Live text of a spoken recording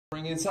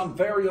Bring in some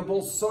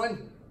variables,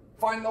 son.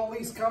 Find the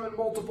least common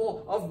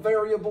multiple of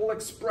variable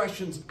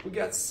expressions. We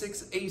got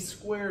 6a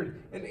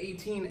squared and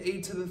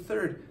 18a to the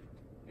third.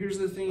 Here's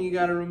the thing you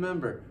got to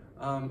remember.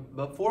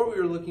 Before we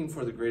were looking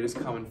for the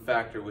greatest common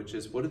factor, which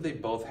is what do they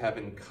both have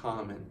in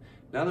common?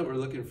 Now that we're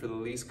looking for the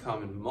least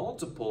common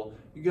multiple,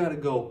 you got to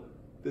go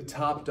the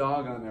top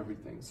dog on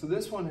everything. So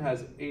this one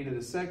has a to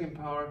the second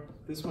power.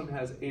 This one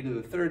has a to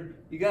the third.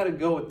 You got to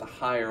go with the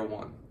higher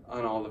one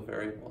on all the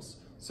variables.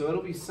 So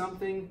it'll be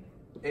something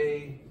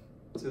a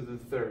to the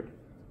third.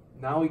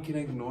 Now we can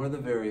ignore the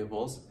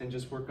variables and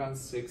just work on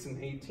 6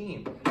 and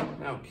 18.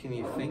 Now, can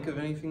you think of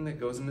anything that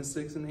goes into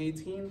 6 and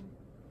 18?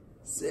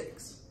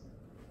 6.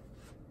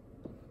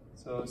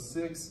 So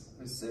 6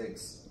 is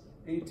 6.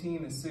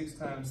 18 is 6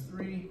 times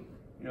 3.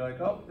 You're like,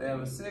 oh, they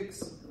have a 6,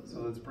 so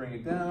let's bring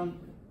it down.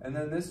 And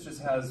then this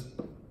just has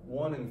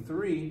 1 and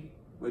 3,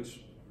 which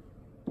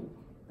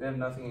they have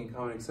nothing in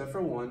common except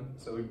for 1.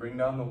 So we bring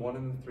down the 1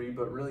 and the 3,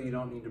 but really you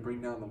don't need to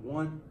bring down the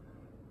 1.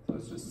 So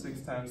it's just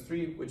 6 times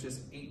 3, which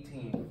is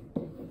 18.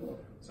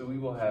 So we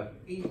will have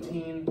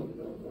 18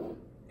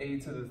 a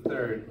to the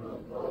third.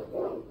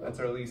 That's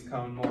our least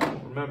common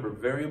multiple. Remember,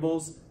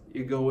 variables,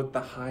 you go with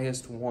the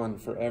highest one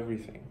for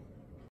everything.